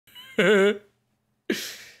This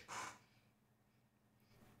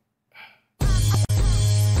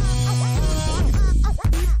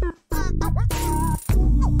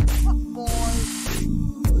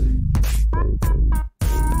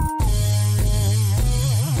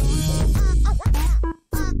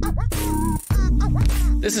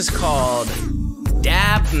is called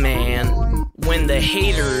Dabman when the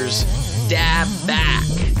haters dab back.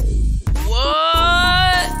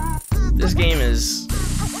 What? This game is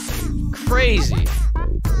crazy.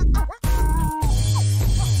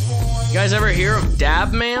 You guys ever hear of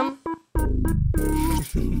Dabman?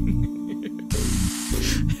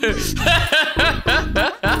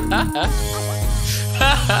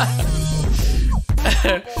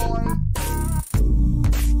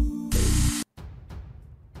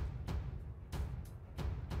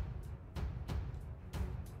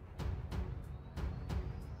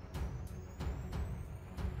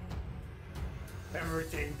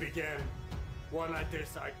 Everything began when I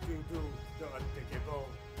decided to do the unthinkable.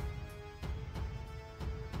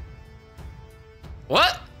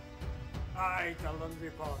 What? I ate a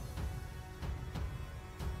laundry pod.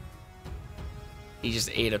 He just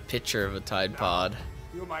ate a picture of a Tide Pod.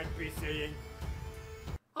 You might be saying,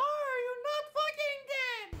 are you not fucking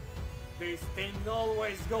dead? These things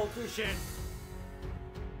always go to shit.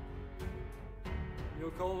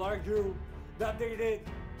 You could argue that they did,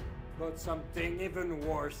 but something even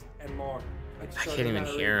worse and more I can't even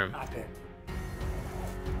hear him. happened.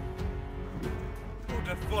 Who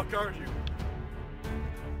the fuck are you?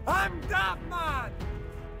 I'm Dabman!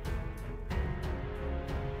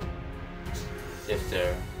 If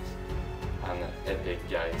there are an epic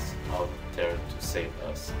guys out there to save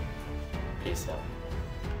us, peace out.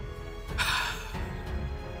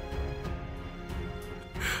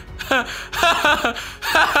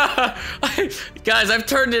 Guys, I've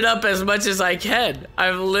turned it up as much as I can.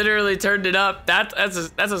 I've literally turned it up. That's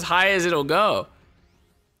as high as it'll go.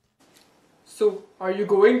 So, are you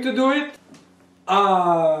going to do it?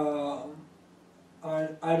 I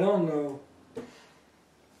don't know.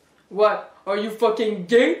 What? Are you fucking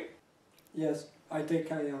gay? Yes, I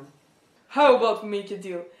think I am. How about we make a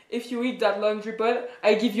deal? If you eat that laundry pod,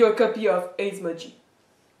 I give you a copy of Ace Moji.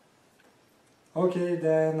 Okay,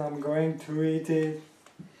 then I'm going to eat it.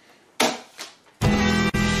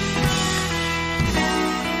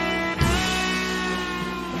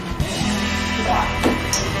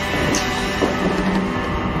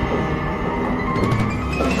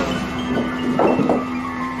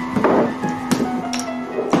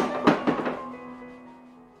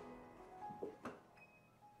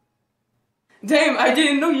 Damn, I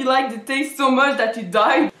didn't know you liked the taste so much that you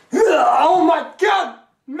died. Oh my god,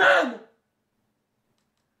 man!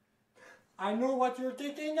 I know what you're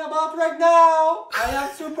thinking about right now. I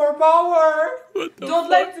have superpower. Don't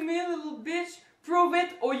lie to me, little bitch. Prove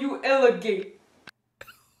it or you hella gay.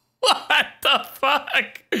 What the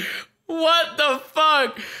fuck? What the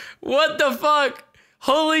fuck? What the fuck?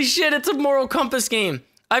 Holy shit, it's a moral compass game.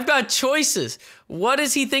 I've got choices. What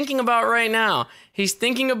is he thinking about right now? He's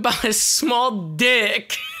thinking about his small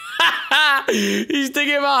dick. He's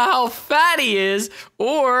thinking about how fat he is,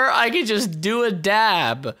 or I could just do a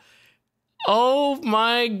dab. Oh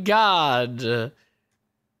my god.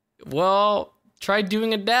 Well, try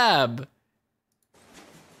doing a dab.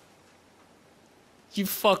 You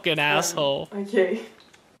fucking asshole. Okay.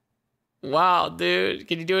 Wow, dude.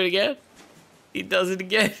 Can you do it again? He does it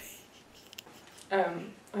again.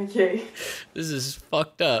 Okay. This is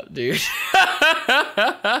fucked up, dude.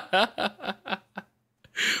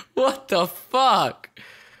 What the fuck?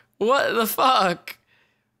 What the fuck?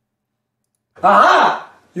 Aha!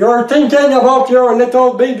 You're thinking about your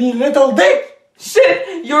little baby little dick!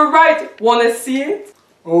 Shit, you're right. Wanna see it?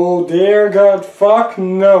 Oh dear god, fuck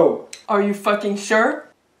no. Are you fucking sure?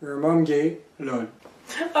 Your mom gay? Lol.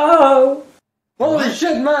 Oh. Holy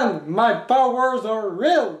shit, man! My powers are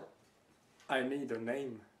real! I need a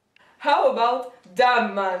name. How about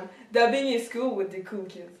Dabman? Dabbing is cool with the cool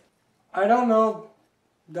kids. I don't know.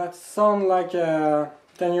 That sounds like a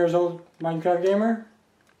 10 years old Minecraft gamer.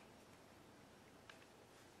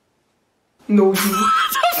 No, you.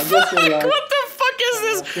 I guess you're right. What the fuck is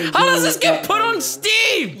this? How does this get put on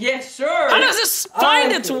Steam? Yeah, sure. How does this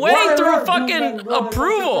find its way through fucking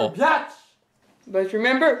approval? But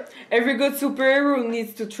remember, every good superhero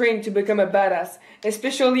needs to train to become a badass,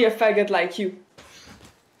 especially a faggot like you.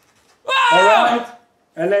 Alright,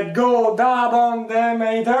 and let go dab on them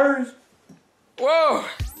haters. Whoa.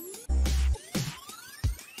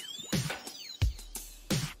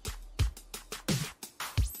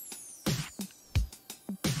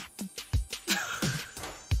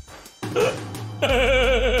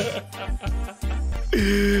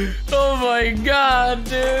 god,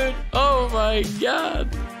 dude. Oh my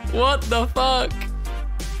god. What the fuck?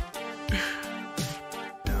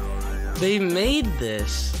 They made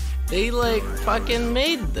this. They like fucking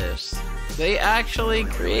made this. They actually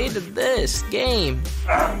created this game.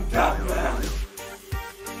 I'm Dabman.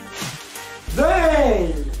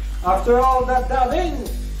 Zane! After all that dabbing,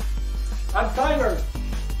 I'm tired.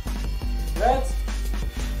 Let's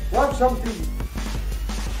watch something.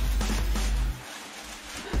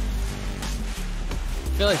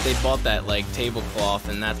 I feel like they bought that like tablecloth,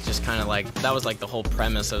 and that's just kind of like that was like the whole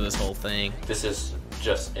premise of this whole thing. This is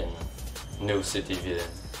just in New City Villain.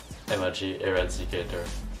 Emoji Eradicator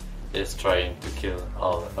is trying to kill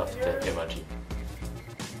all of the emoji.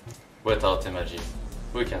 Without emoji,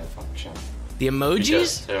 we can function. The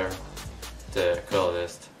emojis? Because they're the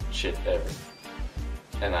coolest shit ever.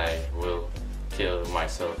 And I will kill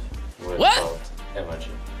myself without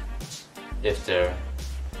emoji. If they're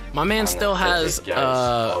My man still has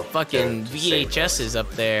guys fucking there to save VHSs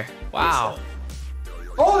up there. Wow.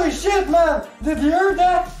 Holy shit, man! Did you hear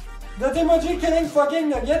that? That emoji killing fucking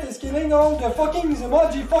nugget is killing all the fucking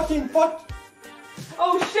emoji fucking fuck.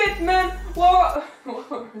 Oh shit, man! What?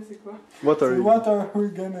 What are you? What are we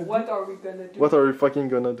gonna do? What are we gonna do? What are we fucking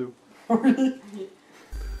gonna do?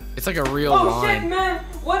 It's like a real Oh line. shit, man!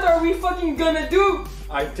 What are we fucking gonna do?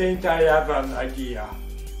 I think I have an idea.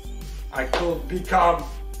 I could become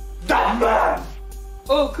Dabman.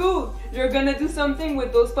 Oh cool! You're gonna do something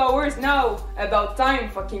with those powers now. About time,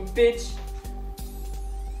 fucking bitch.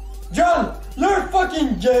 John, you're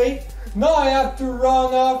fucking gay. Now I have to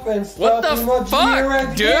run off and What stop the emoji fuck,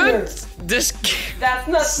 eradicator. dude? This. That's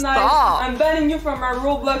not Stop. nice. I'm banning you from our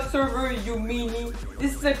Roblox server, you meanie.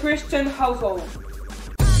 This is a Christian household.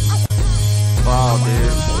 Wow,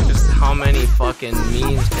 dude. Just how many fucking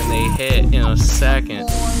memes can they hit in a second?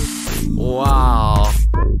 Wow.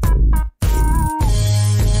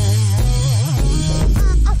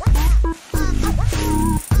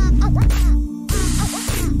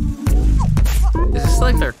 Is this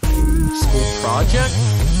like their school project?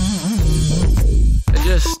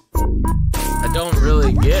 I don't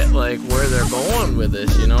really get like where they're going with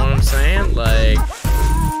this, you know what I'm saying? Like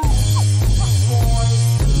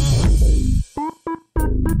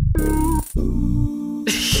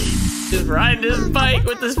just riding his bike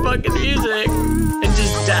with this fucking music and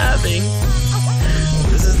just dabbing.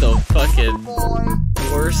 This is the fucking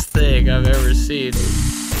worst thing I've ever seen.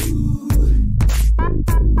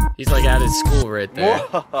 He's like at his school right there.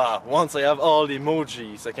 Once I have all the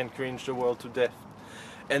emojis, I can cringe the world to death.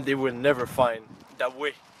 And they will never find that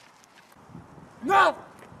way. No!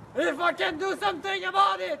 If I can do something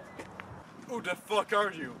about it! Who the fuck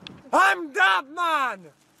are you? I'm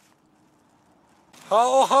Dabman!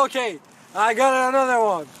 Oh, okay. I got another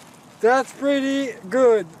one. That's pretty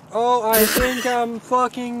good. Oh, I think I'm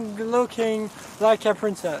fucking looking like a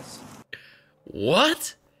princess.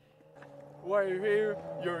 What? Why are you here?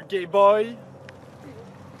 You're a gay boy?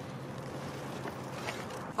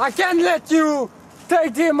 I can't let you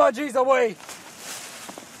take the emojis away.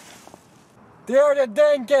 They are the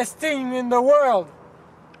dankest thing in the world.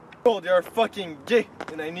 Oh, they are fucking gay,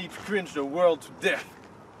 and I need to cringe the world to death.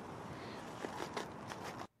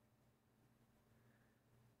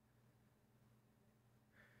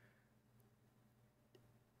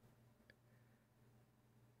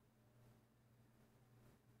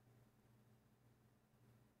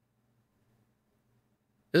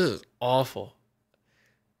 This is awful.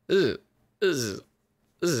 This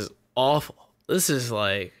is awful. This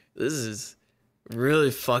is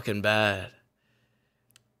really fucking bad.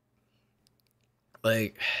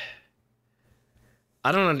 Like,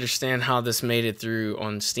 I don't understand how this made it through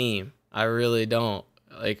on Steam. I really don't.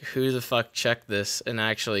 Like, who the fuck checked this and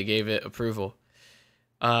actually gave it approval?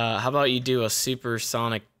 How about you do a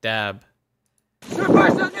supersonic dab?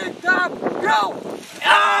 Supersonic dab, go!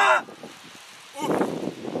 Ah!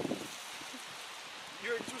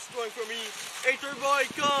 You're too strong for me. Hater boy,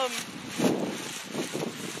 come!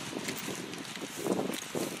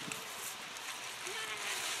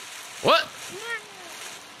 What?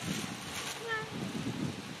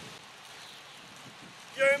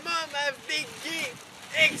 Your mom have big gay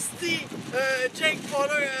XT Jake Paul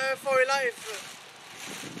for life.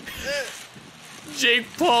 Jake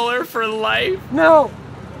Pauler for life? No!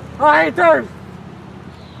 Haters!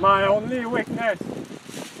 My only weakness.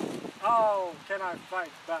 How can I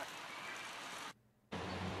fight back?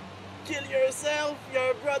 Kill yourself,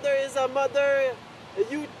 your brother is a mother.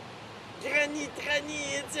 You granny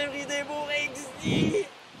it's everyday more XD.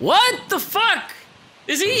 What the fuck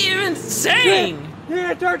is he even saying?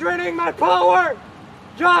 You're draining my power!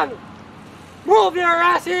 John! Move your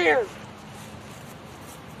ass here!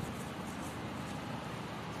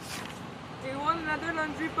 want another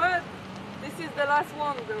laundry pod? This is the last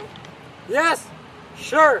one, though. Yes,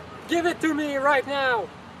 sure. Give it to me right now.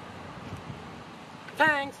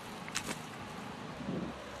 Thanks.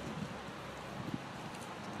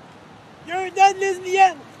 You're that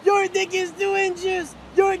lesbian! Your dick is 2 inches!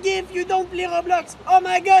 You're gay if you don't play Roblox! Oh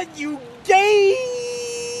my god, you gay!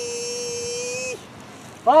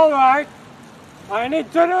 Alright, I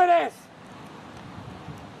need to do this.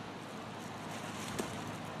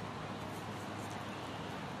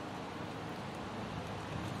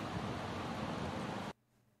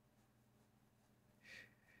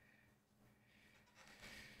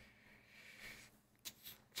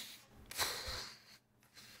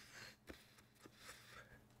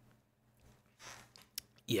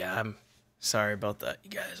 Yeah, I'm sorry about that, you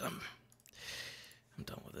guys. I'm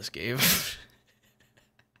done with this game.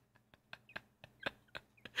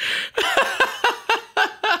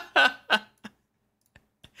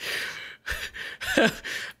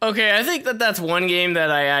 Okay, I think that's one game that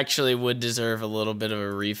I actually would deserve a little bit of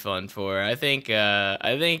a refund for. I think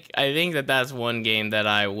that's one game that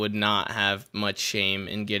I would not have much shame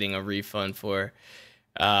in getting a refund for,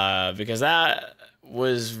 because that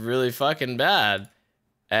was really fucking bad.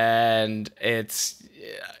 And it's,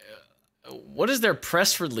 what does their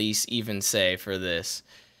press release even say for this?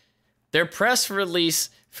 Their press release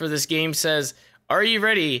for this game says, "Are you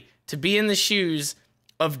ready to be in the shoes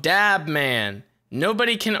of Dabman?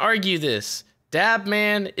 Nobody can argue this.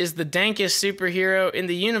 Dabman is the dankest superhero in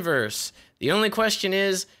the universe. The only question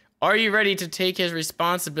is, are you ready to take his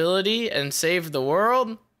responsibility and save the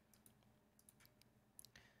world?"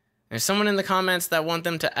 There's someone in the comments that want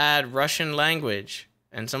them to add Russian language.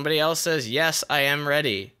 And somebody else says, "Yes, I am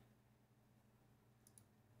ready."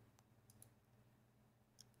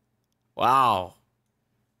 Wow.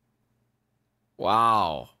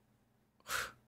 Wow.